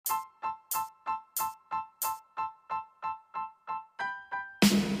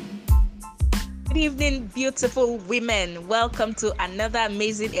Good evening, beautiful women. Welcome to another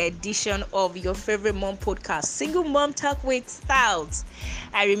amazing edition of your favorite mom podcast, Single Mom Talk with Styles.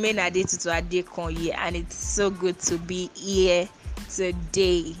 I remain Adetutu Adekonye, and it's so good to be here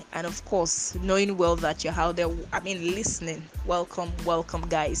today. And of course, knowing well that you're out there, listening. Welcome,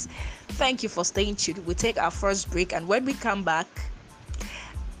 guys. Thank you for staying tuned. We take our first break, and when we come back,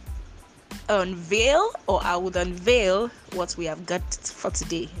 I would unveil what we have got for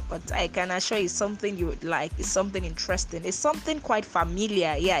today. But I can assure you something you would like. It's something interesting. It's something quite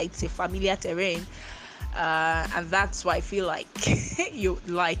familiar. Yeah, it's a familiar terrain. And that's why I feel like you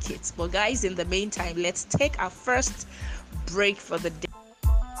like it. But guys, in the meantime, let's take our first break for the day.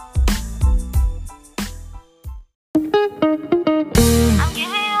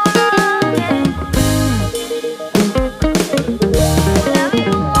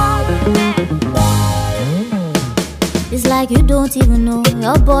 It's like you don't even know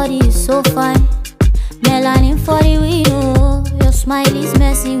your body is so fine. Melanin for the window. Your smile is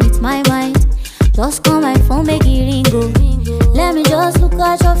messing with my mind. Just call my phone, make it ring go. Let me just look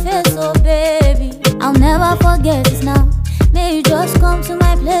at your face, oh baby. I'll never forget this now. May you just come to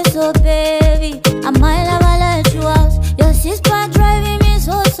my place, oh baby. I might never let you out. Your sister driving me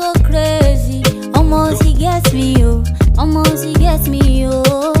so crazy. Almost he gets me, oh. Almost he gets me,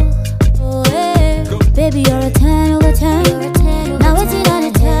 oh. Oh, hey. Baby, you're a 10 over 10. Now it's in on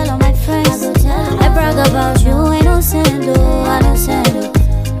the tell all my friends. I brag about you, I don't send, oh, I don't send, oh.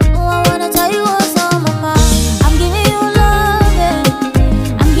 Oh, I wanna tell you what's on my mind. I'm giving you love, yeah.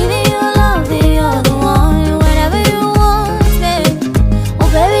 I'm giving you love, and you're the one. Whenever you want me, oh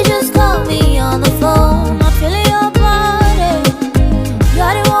baby, just call me on the phone. I'm feeling your body.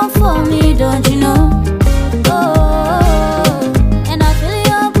 You're the one for me, don't you know? Oh, and I feel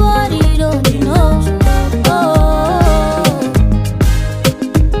your body, don't you know?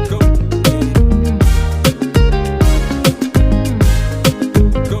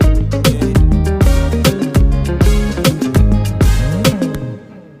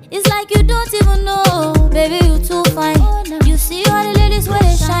 It's like you don't even know, baby, you too fine. You see all the ladies where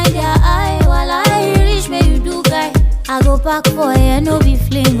they shine their eye. While I reach, may you do guy. I go back for you, no be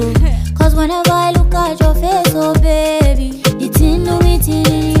flingo. Cause whenever I look at your face, oh baby, the thing do me till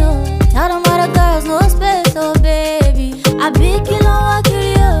yo. Tell them other girls no space, oh baby. I big kilo, I kill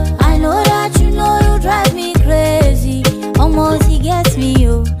you. I know that you know you drive me crazy. Almost he gets me,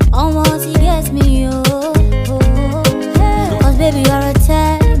 yo. Almost he gets me, yo. Cause baby, you're a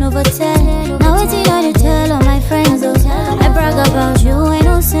 10 over 10. Now it's in on the tell all my friends, oh. I brag about you, I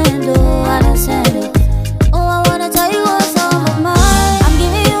don't send, oh, I don't send, oh. Oh, I wanna tell you what's on my mind. I'm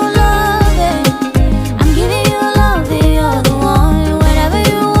giving you love, yeah. I'm giving you love, and you're the one. Whenever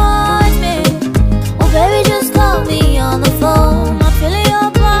you want me, oh baby, just call me on the phone. I'm feeling your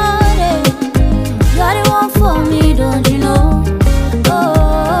body. You're the one for me, don't you know?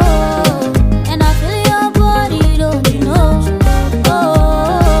 Oh, and I feel your body, don't you know?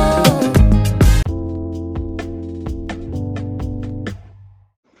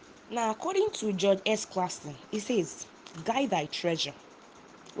 Now, according to George S. Clason, it says, guide thy treasure,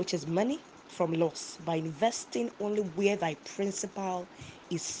 which is money, from loss by investing only where thy principal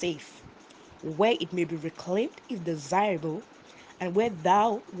is safe, where it may be reclaimed if desirable, and where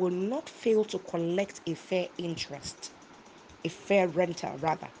thou will not fail to collect a fair interest, a fair renter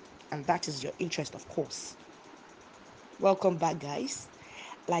rather, and that is your interest, of course. Welcome back, guys.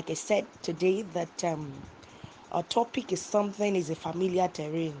 Like I said today, that our topic is a familiar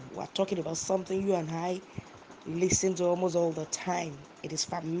terrain. We're talking about something you and I listen to almost all the time. It is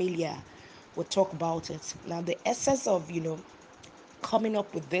familiar. We'll talk about it. Now, the essence of, coming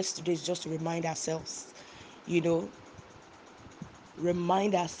up with this today is just to you know,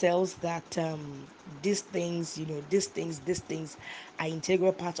 remind ourselves that these things are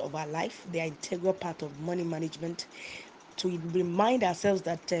integral part of our life. They are integral part of money management. To remind ourselves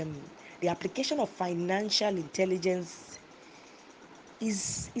that the application of financial intelligence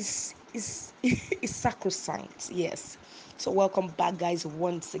is is sacrosanct. Yes. So welcome back, guys,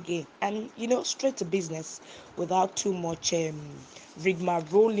 once again, and straight to business without too much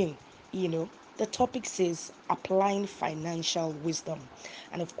rigmarolling. The topic says applying financial wisdom,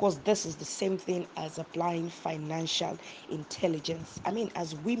 and of course this is the same thing as applying financial intelligence.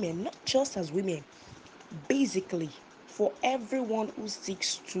 As women, not just as women, basically for everyone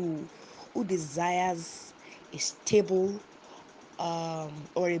who desires a stable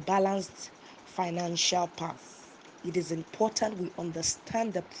or a balanced financial path. It is important we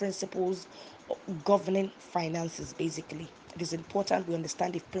understand the principles governing finances. Basically, it is important we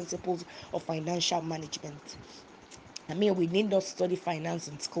understand the principles of financial management. I mean, we need not study finance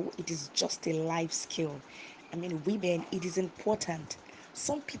in school, it is just a life skill. I mean, women, it is important.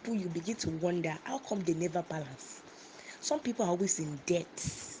 Some people, you begin to wonder how come they never balance. Some people are always in debt.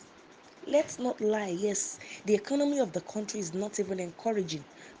 Let's not lie, yes, the economy of the country is not even encouraging.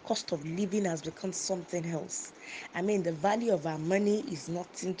 Cost of living has become something else. I mean, the value of our money is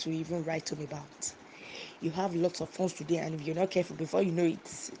nothing to even write home about. You have lots of funds today, and if you're not careful, before you know it,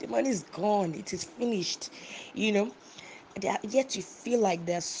 the money is gone, it is finished, you know. Yet you feel like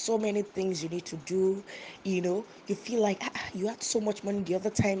there's so many things you need to do, you feel like you had so much money the other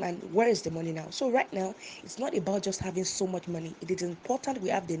time, and where is the money now? So right now, it's not about just having so much money. It is important we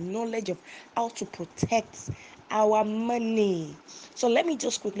have the knowledge of how to protect our money. So let me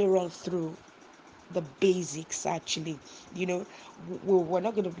just quickly run through the basics. Actually, we're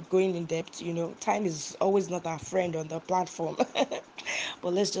not going to be going in depth. Time is always not our friend on the platform.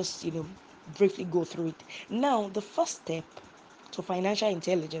 But let's just briefly go through it. Now, the first step to financial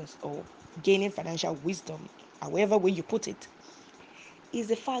intelligence, or gaining financial wisdom, however way you put it, is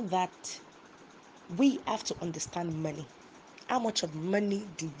the fact that we have to understand money. How much of money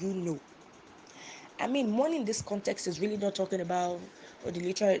do you know? I mean, money in this context is really not talking about the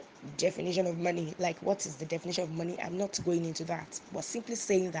literal definition of money, like what is the definition of money. I'm not going into that, but simply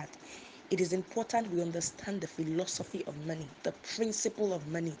saying that it is important we understand the philosophy of money, the principle of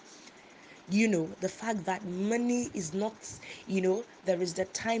money. The fact that money is not, there is the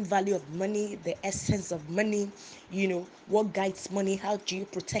time value of money, the essence of money, what guides money, how do you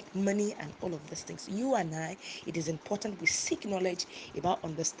protect money, and all of these things. You and I, it is important we seek knowledge about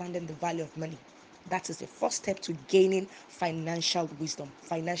understanding the value of money. That is the first step to gaining financial wisdom,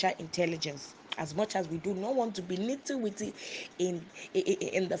 financial intelligence. As much as we do not want to be nitty witty in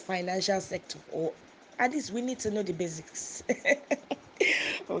the financial sector, or at least we need to know the basics.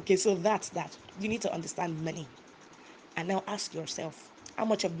 Okay, so that's that. You need to understand money. And now ask yourself, how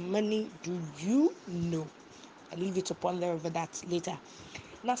much of money do you know? I'll leave you to ponder over that later.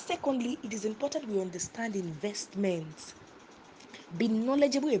 Now, secondly, it is important we understand investments. Be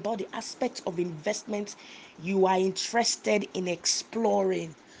knowledgeable about the aspects of investment you are interested in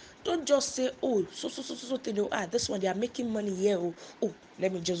exploring. Don't just say, oh, this one they are making money here. Oh,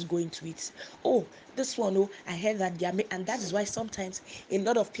 let me just go into it. Oh, this one, I heard that they are and that is why sometimes a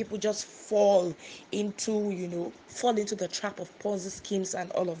lot of people just fall into the trap of Ponzi schemes and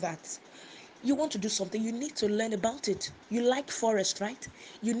all of that. You want to do something, you need to learn about it. You like forex, right?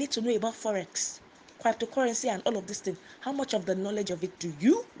 You need to know about forex, cryptocurrency, and all of these things. How much of the knowledge of it do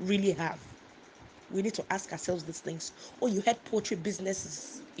you really have? We need to ask ourselves these things. Oh, you had poultry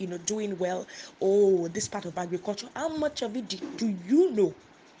businesses, doing well. Oh, this part of agriculture, how much of it do you know?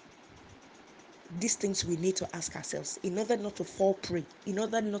 These things we need to ask ourselves in order not to fall prey, in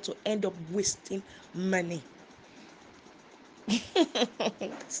order not to end up wasting money.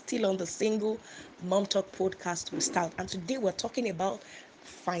 Still on the Single Mom Talk podcast with Stout, and today we're talking about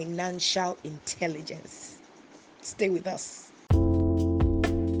financial intelligence. Stay with us.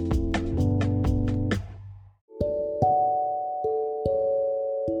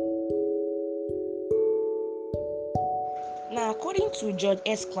 Now, according to George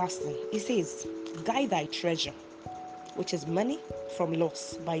S. Clason, he says, guide thy treasure, which is money, from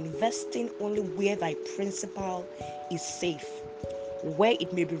loss by investing only where thy principal is safe, where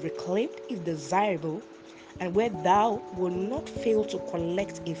it may be reclaimed if desirable, and where thou will not fail to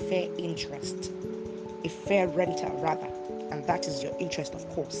collect a fair interest, a fair renter rather, and that is your interest, of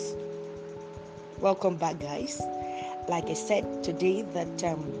course. Welcome back, guys. Like I said today, that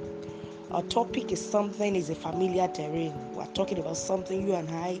our topic is a familiar terrain. We're talking about something you and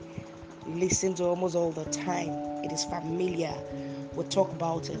I listen to almost all the time. It is familiar. We'll talk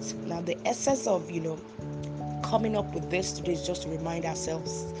about it. Now, the essence of coming up with this today is just to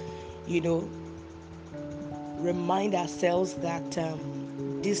you know, remind ourselves that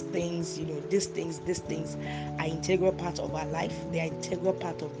these things are integral part of our life. They are integral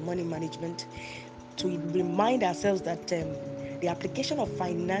part of money management. To remind ourselves that the application of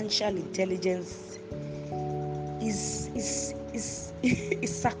financial intelligence is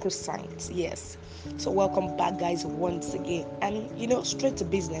is sacrosanct. Yes. So welcome back, guys, once again, and straight to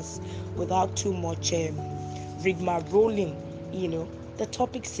business without too much rigmarolling. The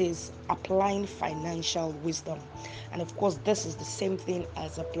topic says applying financial wisdom, and of course this is the same thing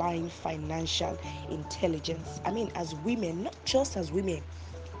as applying financial intelligence. I mean, as women, not just as women,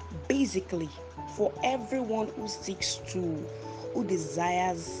 basically for everyone who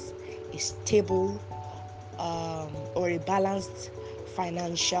desires a stable or a balanced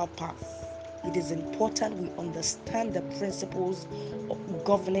financial path. it is important we understand the principles of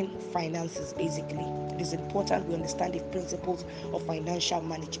governing finances. Basically, it is important we understand the principles of financial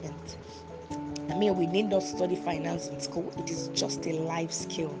management. I mean, we need not study finance in school, it is just a life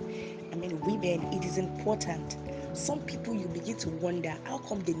skill. I mean, women, it is important. Some people, you begin to wonder how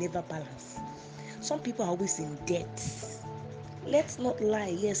come they never balance. Some people are always in debt. Let's not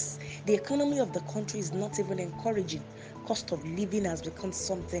lie, yes, the economy of the country is not even encouraging. Cost of living has become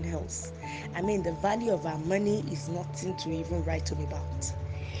something else. I mean, the value of our money is nothing to even write home about.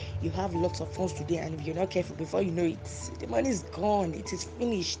 You have lots of funds today, and if you're not careful, before you know it, the money is gone, it is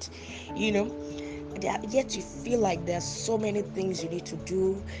finished. You know, yet you feel like there's so many things you need to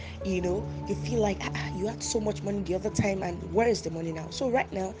do. You feel like you had so much money the other time, and where is the money now? So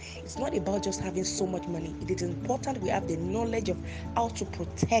right now, it's not about just having so much money. It is important we have the knowledge of how to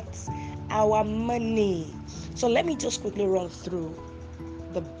protect our money. So let me just quickly run through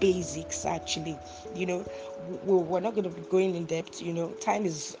the basics. Actually, we're not going to be going in depth. Time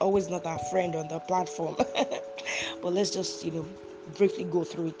is always not our friend on the platform. But let's just briefly go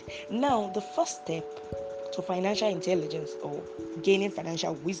through it. Now, the first step to financial intelligence, or gaining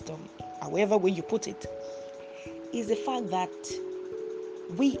financial wisdom, however way you put it, is the fact that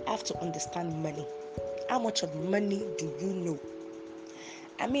we have to understand money. How much of money do you know?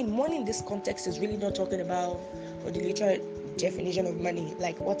 I mean, money in this context is really not talking about the literal definition of money,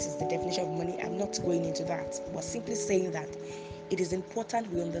 like what is the definition of money. I'm not going into that, but simply saying that it is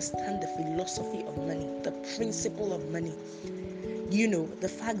important we understand the philosophy of money, the principle of money. The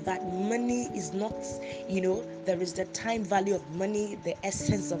fact that money is not, there is the time value of money, the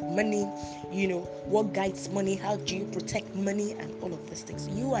essence of money, what guides money, how do you protect money, and all of these things.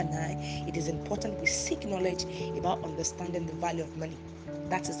 You and I, it is important we seek knowledge about understanding the value of money.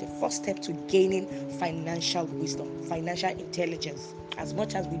 That is the first step to gaining financial wisdom, financial intelligence. As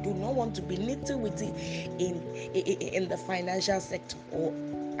much as we do not want to be nitty-witty in the financial sector, or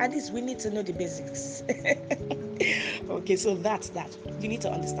at least we need to know the basics. Okay, so that's that. You need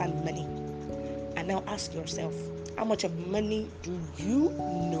to understand money. And now ask yourself, how much of money do you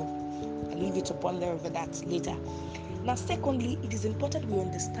know? I'll leave you to ponder over that later. Now, secondly, it is important we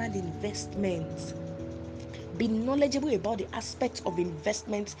understand investments. Be knowledgeable about the aspects of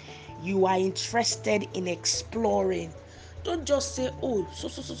investment you are interested in exploring. Don't just say, oh,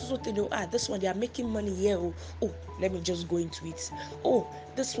 this one they are making money here. Oh, let me just go into it. Oh,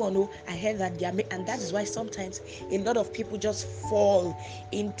 this one, I heard that they are and that is why sometimes a lot of people just fall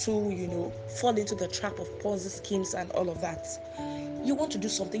into the trap of Ponzi schemes and all of that. You want to do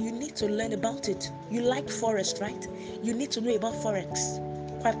something, you need to learn about it. You like forex, right? You need to know about forex,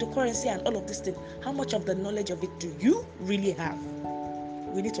 cryptocurrency, and all of these things. How much of the knowledge of it do you really have?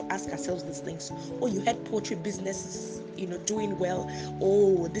 We need to ask ourselves these things. Oh, you had poultry businesses, doing well.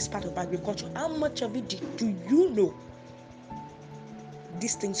 Oh, this part of agriculture. How much of it do you know?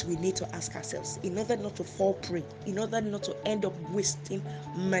 These things we need to ask ourselves in order not to fall prey, in order not to end up wasting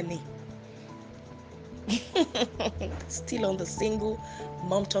money. Still on the Single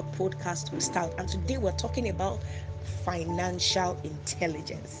Mom Talk podcast with Style, and today we're talking about financial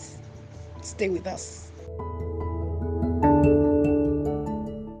intelligence. Stay with us.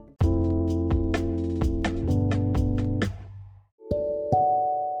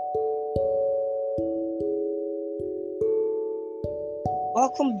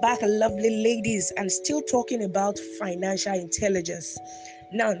 Welcome back, lovely ladies, and still talking about financial intelligence.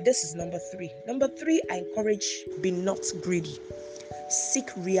 Now, this is number three. Number three, I encourage be not greedy. Seek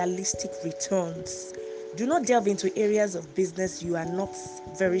realistic returns. Do not delve into areas of business you are not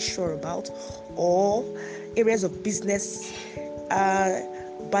very sure about, or areas of business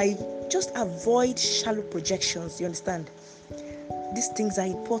by just avoid shallow projections. You understand? These things are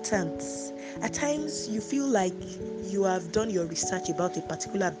important. At times, you feel like you have done your research about a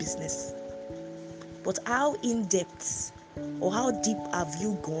particular business, but how in depth or how deep have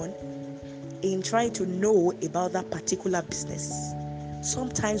you gone in trying to know about that particular business?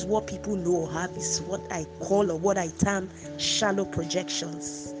 Sometimes what people know or have is what I call, or what I term, shallow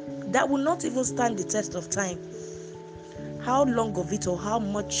projections that will not even stand the test of time. How long of it, or how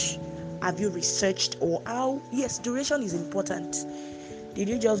much have you researched, or how? Yes, duration is important. Did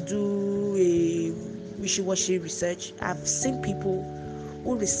you just do a wishy-washy research? I've seen people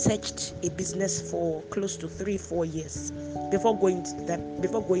who researched a business for close to 3-4 years before going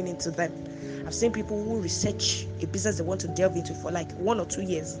into them. I've seen people who research a business they want to delve into for like 1 or 2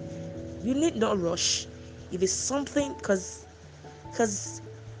 years. You need not rush if it's something, because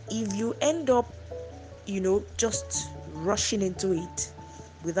if you end up just rushing into it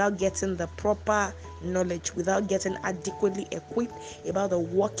without getting the proper knowledge, without getting adequately equipped about the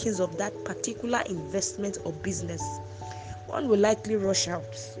workings of that particular investment or business, one will likely rush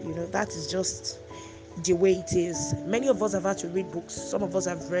out. That is just the way it is. Many of us have had to read books. Some of us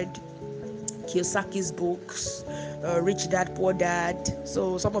have read Kiyosaki's books, Rich Dad, Poor Dad.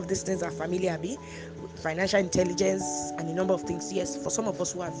 So some of these things are familiar, financial intelligence and a number of things. Yes, for some of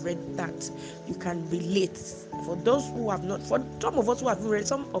us who have read that, you can relate. For those who have not, for some of us who haven't read,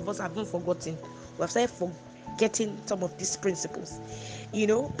 some of us haven't forgotten. We have started forgetting some of these principles,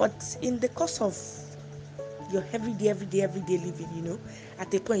 But in the course of your everyday living,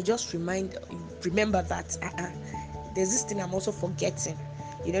 at a point, just remember that there's this thing I'm also forgetting.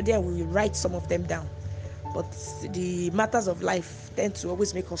 Then we will write some of them down. But the matters of life tend to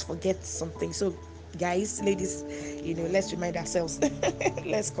always make us forget something. So, guys, ladies, let's remind ourselves.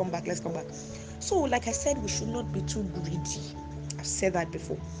 Let's come back. So, like I said, we should not be too greedy. I've said that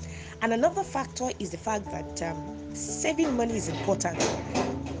before. And another factor is the fact that saving money is important.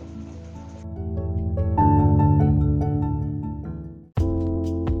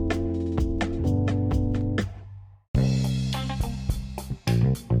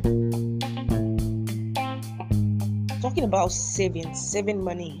 Talking about saving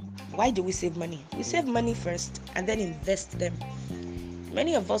money. Why do we save money? We save money first and then invest them.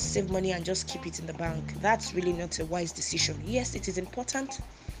 Many of us save money and just keep it in the bank. That's really not a wise decision. Yes, it is important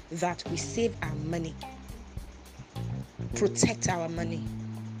that we save our money, protect our money.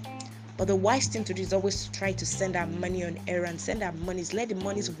 But the wise thing to do is always to try to send our money on errands, let the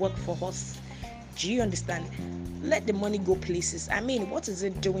monies work for us. Do you understand? Let the money go places. What is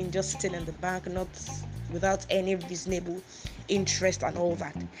it doing just sitting in the bank, not without any reasonable interest and all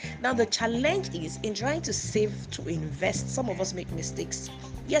that? Now, the challenge is in trying to save to invest. Some of us make mistakes.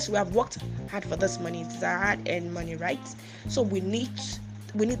 Yes, we have worked hard for this money. It's our hard-earned money, right? So we need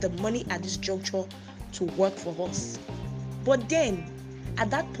the money at this juncture to work for us. But then, at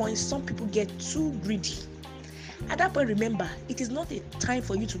that point, some people get too greedy. At that point, remember, it is not a time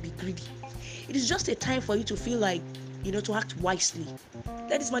for you to be greedy. It is just a time for you to feel like, to act wisely.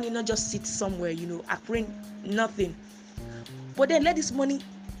 Let this money not just sit somewhere, accruing nothing. But then let this money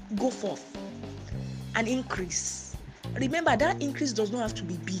go forth and increase. Remember, that increase does not have to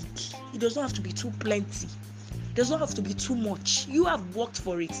be big. It does not have to be too plenty. It does not have to be too much. You have worked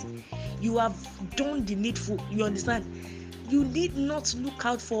for it. You have done the needful. You understand? You need not look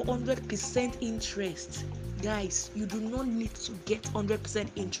out for 100% interest. Guys, you do not need to get 100%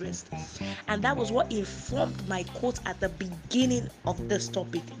 interest. And that was what informed my quote at the beginning of this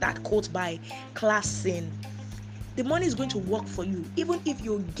topic. That quote by Classen. The money is going to work for you. Even if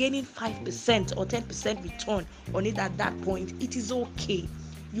you're gaining 5% or 10% return on it at that point, it is okay.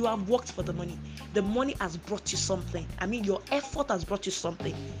 You have worked for the money. The money has brought you something. Your effort has brought you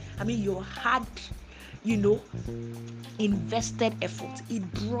something. Your hard, invested effort. It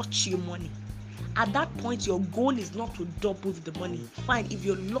brought you money. At that point, your goal is not to double the money. Fine, if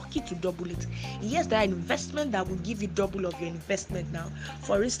you're lucky to double it. Yes, there are investments that will give you double of your investment now.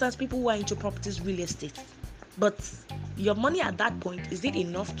 For instance, people who are into properties, real estate. But your money at that point, is it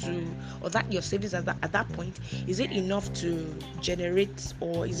enough or that your savings at that point, is it enough to generate,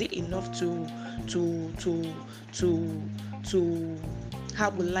 or is it enough to how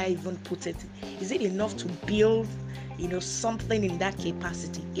will I even put it? Is it enough to build, something in that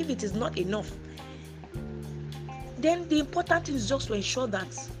capacity? If it is not enough, then the important thing is just to ensure that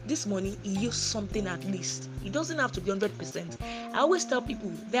this money yields something at least. It doesn't have to be 100%. I always tell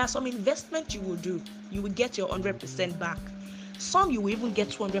people, there are some investments you will do. You will get your 100% back. Some you will even get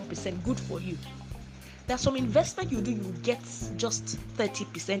 200%. Good for you. There are some investment you do, you will get just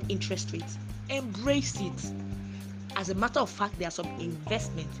 30% interest rate. Embrace it. As a matter of fact, there are some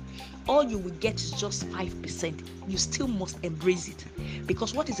investments, all you will get is just 5%. You still must embrace it,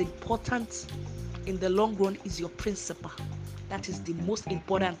 because what is important in the long run is your principal. That is the most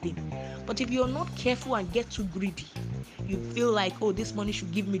important thing. But if you're not careful and get too greedy, you feel like, this money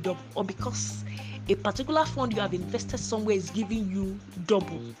should give me double, or because a particular fund you have invested somewhere is giving you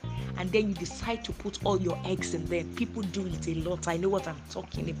double, and then you decide to put all your eggs in there. People do it a lot. I know what I'm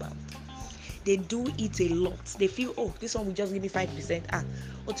talking about. They do it a lot. They feel, this one will just give me 5%.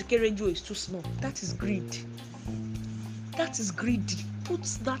 Otukerejo is too small. That is greed. That is greedy. Put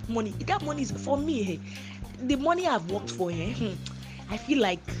that money. That money is for me. The money I've worked for. I feel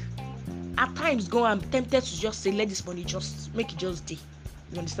like at times I'm tempted to just say, let this money just make it just day.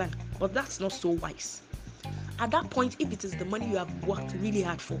 You understand? But that's not so wise. At that point, if it is the money you have worked really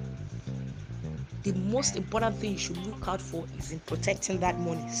hard for, the most important thing you should look out for is in protecting that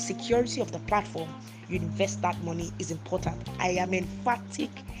money. Security of the platform you invest that money is important. I am emphatic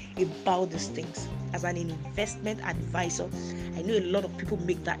about these things. As an investment advisor, I know a lot of people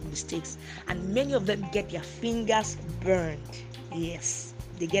make that mistakes, and many of them get their fingers burned. Yes,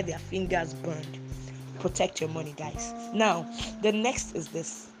 they get their fingers burned. Protect your money, guys. Now, the next is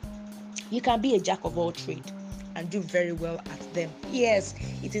this. You can be a jack of all trades and do very well at them. Yes,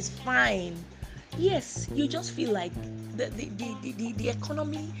 it is fine. Yes, you just feel like the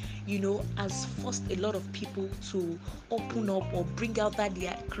economy, has forced a lot of people to open up or bring out that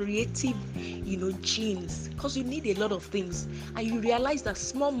their creative, genes, because you need a lot of things, and you realize that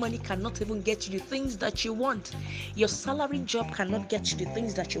small money cannot even get you the things that you want. Your salary job cannot get you the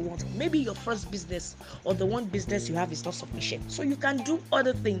things that you want. Maybe your first business or the one business you have is not sufficient, so you can do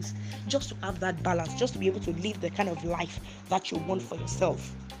other things just to have that balance, just to be able to live the kind of life that you want for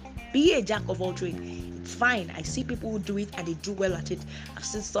yourself. Be a jack of all trades. It's fine. I see people who do it and they do well at it. I've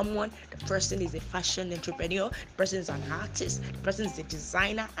seen someone, the person is a fashion entrepreneur, the person is an artist, the person is a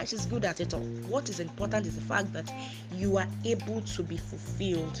designer, and she's good at it all. What is important is the fact that you are able to be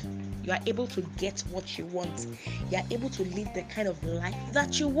fulfilled. You are able to get what you want. You are able to live the kind of life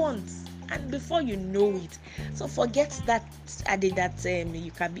that you want. And before you know it, so forget that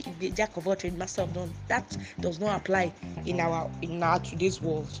you can be the jack of all trades, master of none. That does not apply in our today's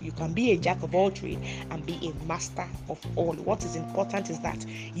world. You can be a jack of all trades and be a master of all. What is important is that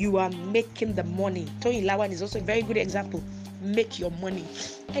you are making the money. Tony Lawan is also a very good example. Make your money.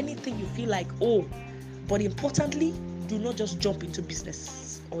 Anything you feel like, but importantly, do not just jump into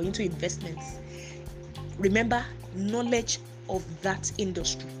business or into investments. Remember, knowledge of that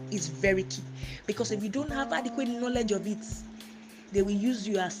industry is very key, because if you don't have adequate knowledge of it, they will use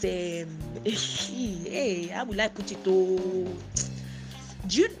you as hey, how will I put it? Do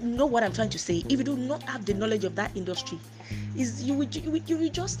you know what I'm trying to say? If you do not have the knowledge of that industry, you will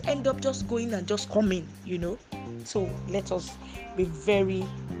just end up just going and just coming, So let us be very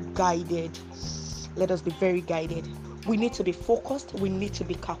guided. We need to be focused. We need to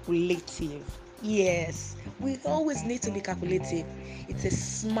be calculative. Yes, we always need to be calculative. It's a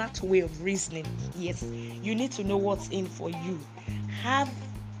smart way of reasoning. Yes, you need to know what's in for you. Have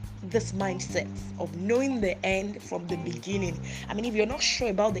this mindset of knowing the end from the beginning. I mean, if you're not sure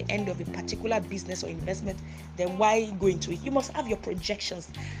about the end of a particular business or investment, then why go into it? You must have your projections.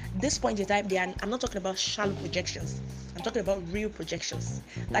 This point in time, I'm not talking about shallow projections. I'm talking about real projections.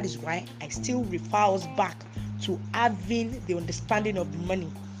 That is why I still refer us back to having the understanding of money.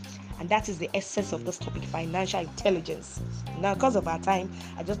 And that is the essence of this topic, financial intelligence. Now, because of our time,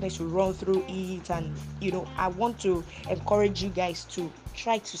 I just need to run through it. And, I want to encourage you guys to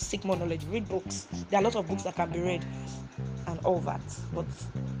try to seek more knowledge. Read books. There are a lot of books that can be read and all that. But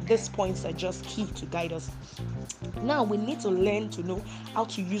these points are just key to guide us. Now, we need to learn to know how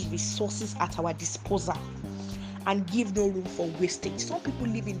to use resources at our disposal and give no room for wastage. Some people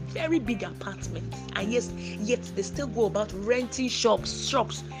live in very big apartments, and yet they still go about renting shops,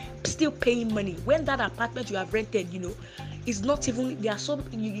 still paying money. When that apartment you have rented, is not even, there are some,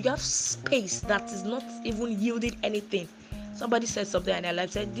 you have space that is not even yielding anything. Somebody said something and I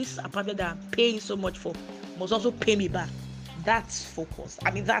said, this apartment that I'm paying so much for must also pay me back. That's focused. I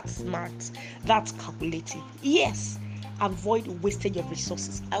mean, that's smart. That's calculative. Yes. Avoid wastage of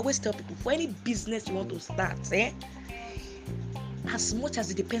resources. I always tell people, for any business you want to start, as much as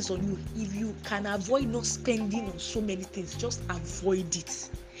it depends on you, if you can avoid not spending on so many things, just avoid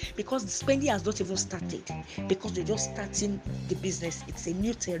it, because the spending has not even started, because you're just starting the business. It's a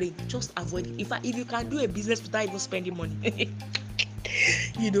new terrain. Just avoid it. In fact, if you can do a business without even spending money,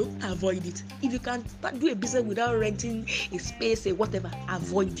 avoid it. If you can do a business without renting a space, whatever,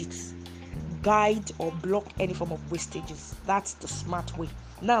 avoid it. Guide or block any form of wastages. That's the smart way.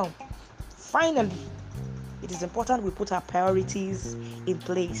 Now, finally, it is important we put our priorities in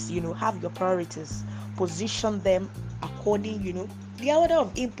place. Have your priorities, position them according, the order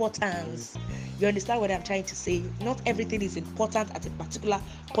of importance. You understand what I'm trying to say? Not everything is important at a particular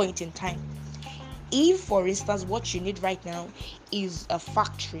point in time. If, for instance, what you need right now is a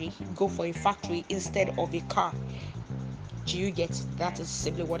factory, go for a factory instead of a car. Do you get it? That is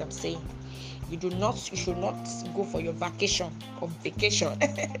simply what I'm saying. You should not go for your vacation when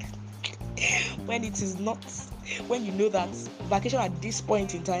you know that vacation at this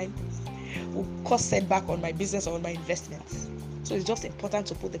point in time will cause setback on my business or on my investments. So it's just important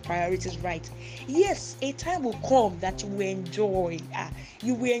to put the priorities right. Yes, a time will come that you will enjoy.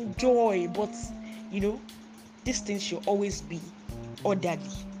 But these things should always be orderly.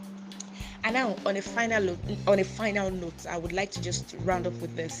 And now, on a final note, I would like to just round up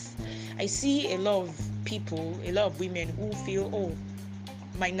with this. I see a lot of people, a lot of women who feel, oh,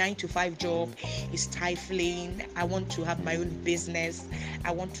 my 9 to 5 job is stifling. I want to have my own business.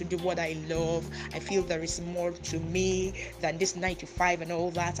 I want to do what I love. I feel there is more to me than this 9 to 5 and all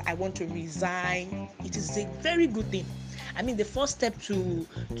that. I want to resign. It is a very good thing. I mean, the first step to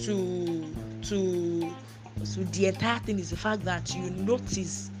the entire thing is the fact that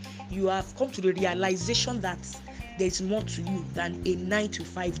you have come to the realization that there is more to you than a 9 to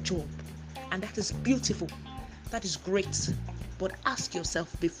 5 job, and that is beautiful. That is great. But ask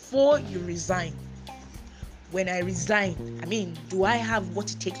yourself before you resign, when I resign, I mean, do I have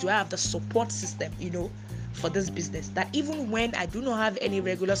what it takes? Do I have the support system, for this business? That even when I do not have any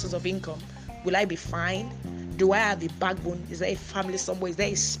regular source of income, will I be fine? Do I have a backbone? Is there a family somewhere? Is there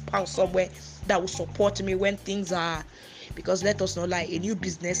a spouse somewhere that will support me when things are? Because let us not lie, a new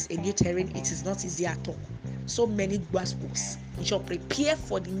business, a new terrain, it is not easy at all. So many gospels. We shall prepare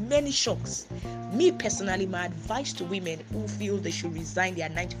for the many shocks. Me personally, my advice to women who feel they should resign their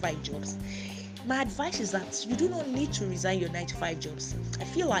 9 to 5 jobs, my advice is that you do not need to resign your 9 to 5 jobs. I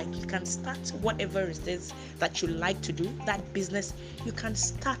feel like you can start whatever it is that you like to do, that business. You can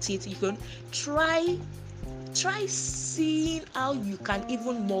start it. You can try seeing how you can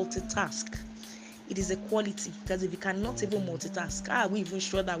even multitask. It is a quality, because if you cannot even multitask, how are we even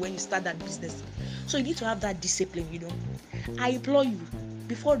sure that when you start that business? So you need to have that discipline. I implore you,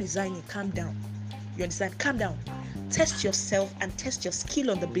 before resigning, calm down. You understand? Calm down. Test yourself and test your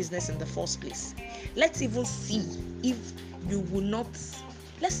skill on the business in the first place. Let's even see if you will not.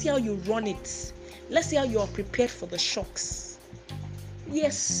 Let's see how you run it. Let's see how you are prepared for the shocks.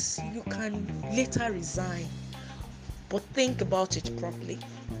 Yes, you can later resign, but think about it properly.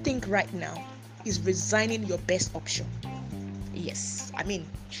 Think right now. Is resigning your best option? Yes. I mean,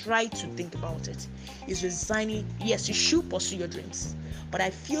 try to think about it. Is resigning? Yes, you should pursue your dreams, but I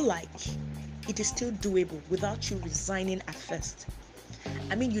feel like it is still doable without you resigning at first.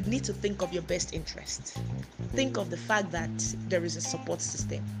 I mean, you need to think of your best interest. Think of the fact that there is a support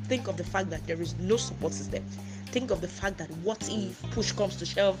system. Think of the fact that there is no support system. Think of the fact that what if push comes to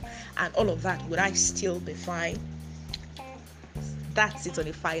shove and all of that, would I still be fine? That's it on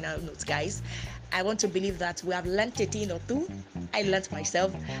a final note, guys. I want to believe that we have learned a thing or two. I learned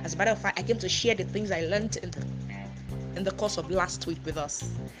myself. As a matter of fact, I came to share the things I learned in the course of last week with us.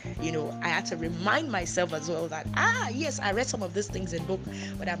 I had to remind myself as well that, yes, I read some of these things in book,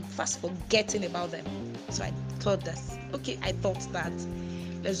 but I'm fast forgetting about them. So I thought that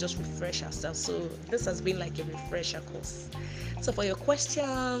let's just refresh ourselves. So this has been like a refresher course. So for your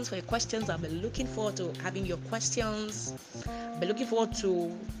questions, I've been looking forward to having your questions. I've been looking forward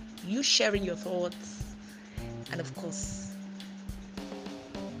to you sharing your thoughts. And of course,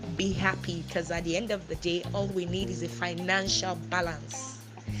 be happy, because at the end of the day, all we need is a financial balance.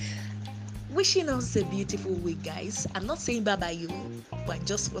 Wishing us a beautiful week, guys. I'm not saying bye bye you, but I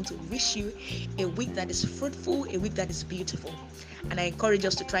just want to wish you a week that is fruitful, a week that is beautiful. And I encourage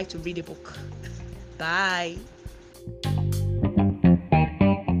us to try to read a book. Bye.